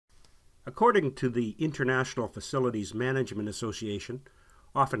According to the International Facilities Management Association,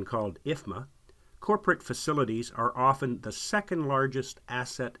 often called IFMA, corporate facilities are often the second largest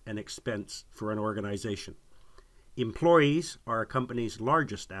asset and expense for an organization. Employees are a company's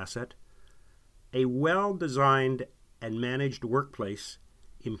largest asset. A well-designed and managed workplace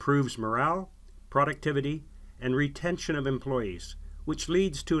improves morale, productivity, and retention of employees, which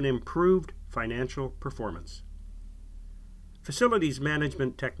leads to an improved financial performance. Facilities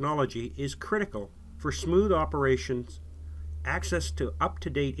management technology is critical for smooth operations, access to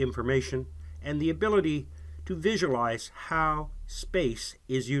up-to-date information, and the ability to visualize how space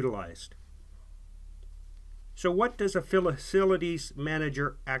is utilized. So what does a facilities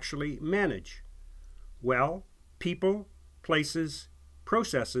manager actually manage? Well, people, places,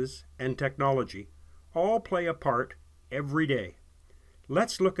 processes, and technology all play a part every day.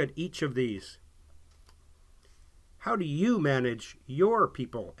 Let's look at each of these. How do you manage your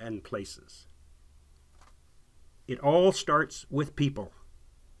people and places? It all starts with people.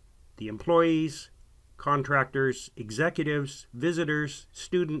 The employees, contractors, executives, visitors,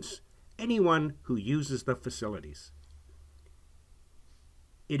 students, anyone who uses the facilities.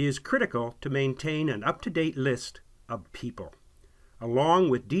 It is critical to maintain an up-to-date list of people,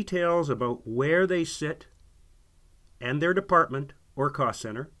 along with details about where they sit and their department or cost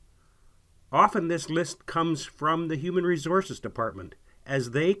center. Often this list comes from the Human Resources Department,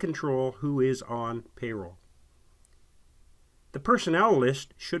 as they control who is on payroll. The personnel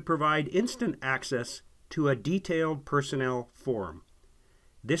list should provide instant access to a detailed personnel form.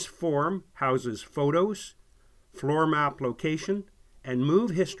 This form houses photos, floor map location, and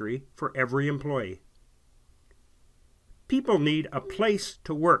move history for every employee. People need a place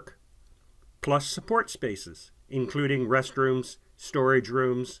to work, plus support spaces, including restrooms, storage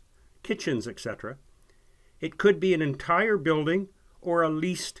rooms, kitchens, etc. It could be an entire building or a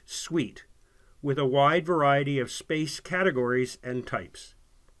leased suite with a wide variety of space categories and types.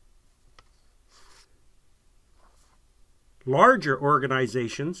 Larger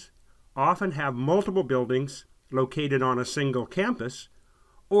organizations often have multiple buildings located on a single campus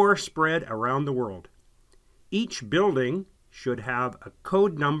or spread around the world. Each building should have a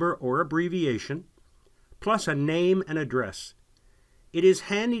code number or abbreviation, plus a name and address. It is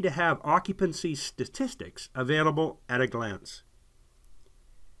handy to have occupancy statistics available at a glance.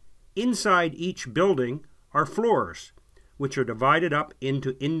 Inside each building are floors, which are divided up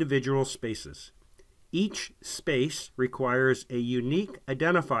into individual spaces. Each space requires a unique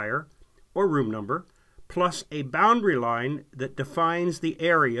identifier or room number, plus a boundary line that defines the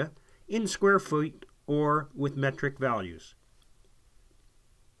area in square feet or with metric values.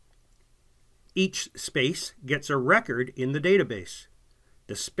 Each space gets a record in the database.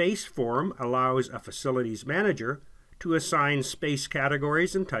 The space form allows a facilities manager to assign space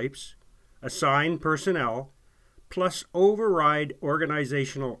categories and types, assign personnel, plus override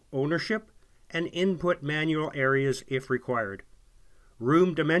organizational ownership and input manual areas if required.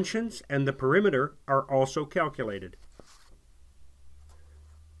 Room dimensions and the perimeter are also calculated.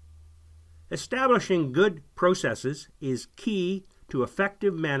 Establishing good processes is key to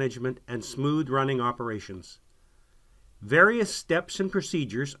effective management and smooth running operations. Various steps and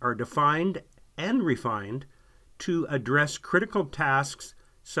procedures are defined and refined to address critical tasks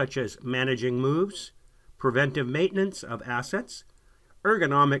such as managing moves, preventive maintenance of assets,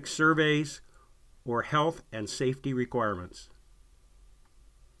 ergonomic surveys, or health and safety requirements.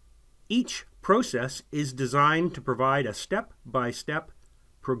 Each process is designed to provide a step-by-step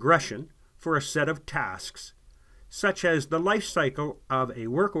progression for a set of tasks, such as the life cycle of a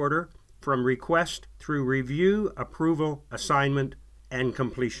work order from request through review, approval, assignment, and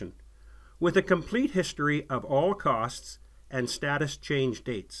completion, with a complete history of all costs and status change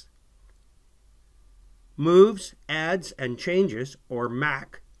dates. Moves, adds, and changes, or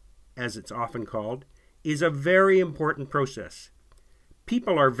MAC, as it's often called, is a very important process.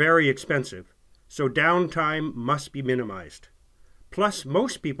 People are very expensive, so downtime must be minimized. Plus,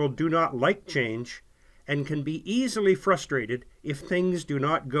 most people do not like change and can be easily frustrated if things do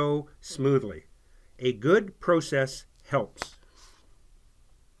not go smoothly. A good process helps.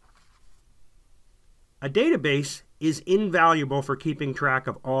 A database is invaluable for keeping track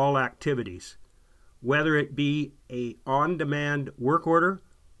of all activities, whether it be an on-demand work order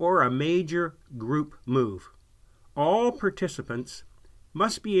or a major group move. All participants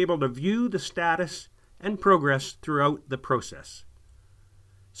must be able to view the status and progress throughout the process.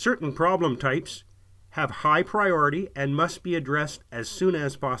 Certain problem types have high priority and must be addressed as soon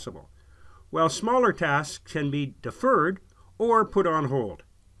as possible, while smaller tasks can be deferred or put on hold.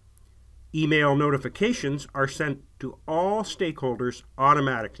 Email notifications are sent to all stakeholders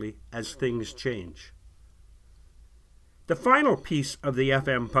automatically as things change. The final piece of the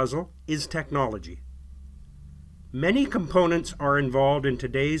FM puzzle is technology. Many components are involved in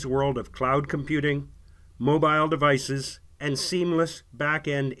today's world of cloud computing, mobile devices, and seamless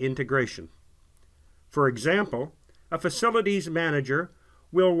back-end integration. For example, a facilities manager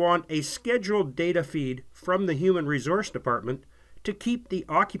will want a scheduled data feed from the Human Resource Department to keep the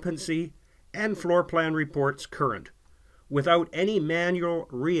occupancy and floor plan reports current, without any manual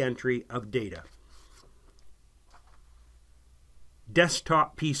re-entry of data.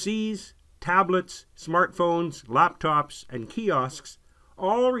 Desktop PCs, tablets, smartphones, laptops, and kiosks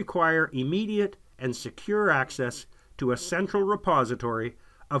all require immediate and secure access to a central repository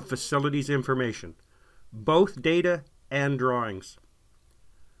of facilities information, both data and drawings.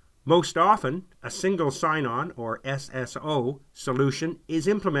 Most often, a single sign-on, or SSO, solution is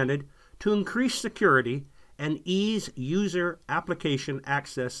implemented to increase security and ease user application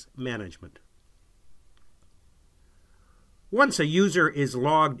access management. Once a user is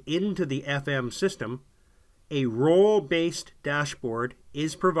logged into the FM system, a role-based dashboard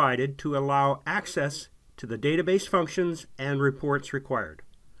is provided to allow access to the database functions and reports required.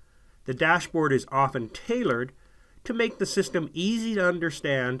 The dashboard is often tailored to make the system easy to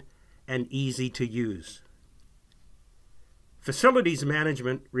understand and easy to use. Facilities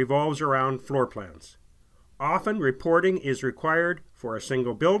management revolves around floor plans. Often reporting is required for a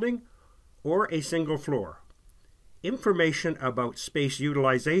single building or a single floor. Information about space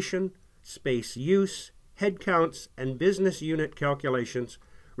utilization, space use, headcounts, and business unit calculations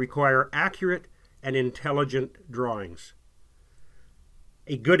require accurate and intelligent drawings.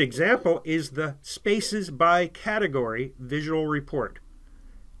 A good example is the Spaces by Category visual report.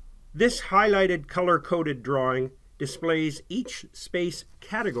 This highlighted color-coded drawing displays each space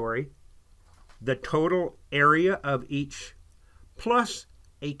category, the total area of each, plus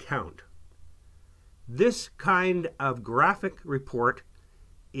a count. This kind of graphic report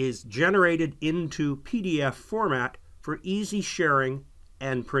is generated into PDF format for easy sharing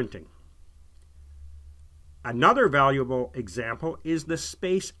and printing. Another valuable example is the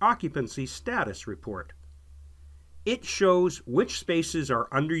Space Occupancy Status Report. It shows which spaces are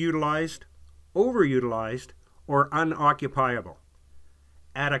underutilized, overutilized, or unoccupiable.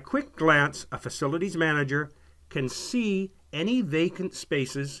 At a quick glance, a facilities manager can see any vacant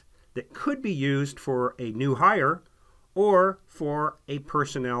spaces that could be used for a new hire or for a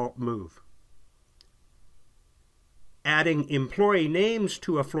personnel move. Adding employee names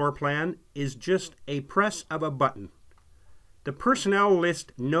to a floor plan is just a press of a button. The personnel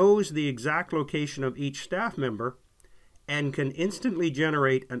list knows the exact location of each staff member and can instantly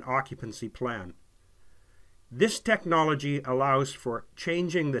generate an occupancy plan. This technology allows for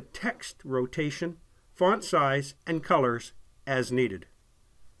changing the text rotation, font size, and colors as needed.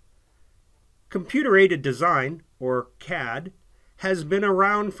 Computer-aided design, or CAD, has been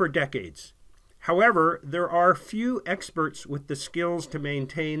around for decades. However, there are few experts with the skills to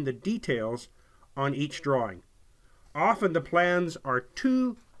maintain the details on each drawing. Often the plans are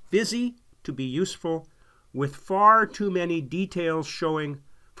too busy to be useful, with far too many details showing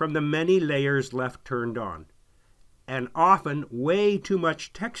from the many layers left turned on, and often way too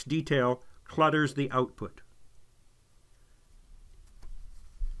much text detail clutters the output.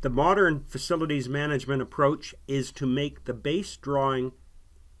 The modern facilities management approach is to make the base drawing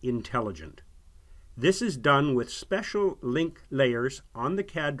intelligent. This is done with special link layers on the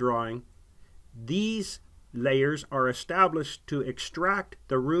CAD drawing. These layers are established to extract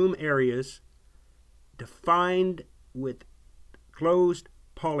the room areas defined with closed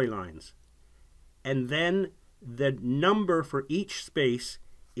polylines, and then the number for each space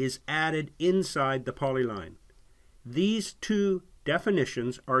is added inside the polyline. These two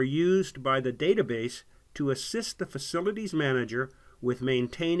definitions are used by the database to assist the facilities manager with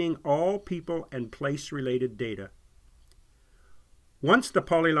maintaining all people and place-related data. Once the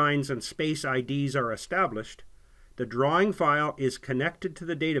polylines and space IDs are established, the drawing file is connected to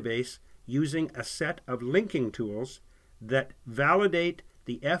the database using a set of linking tools that validate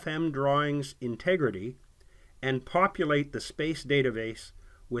the FM drawing's integrity and populate the space database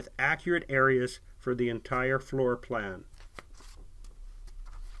with accurate areas for the entire floor plan.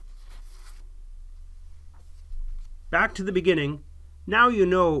 Back to the beginning, now you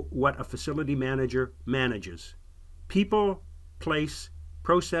know what a facility manager manages: people, place,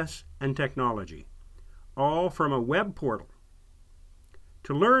 process, and technology, all from a web portal.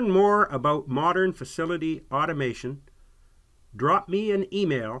 To learn more about modern facility automation, drop me an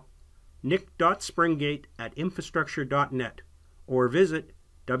email, nick.springate@infrastructure.net, or visit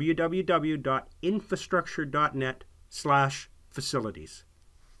www.infrastructure.net /facilities.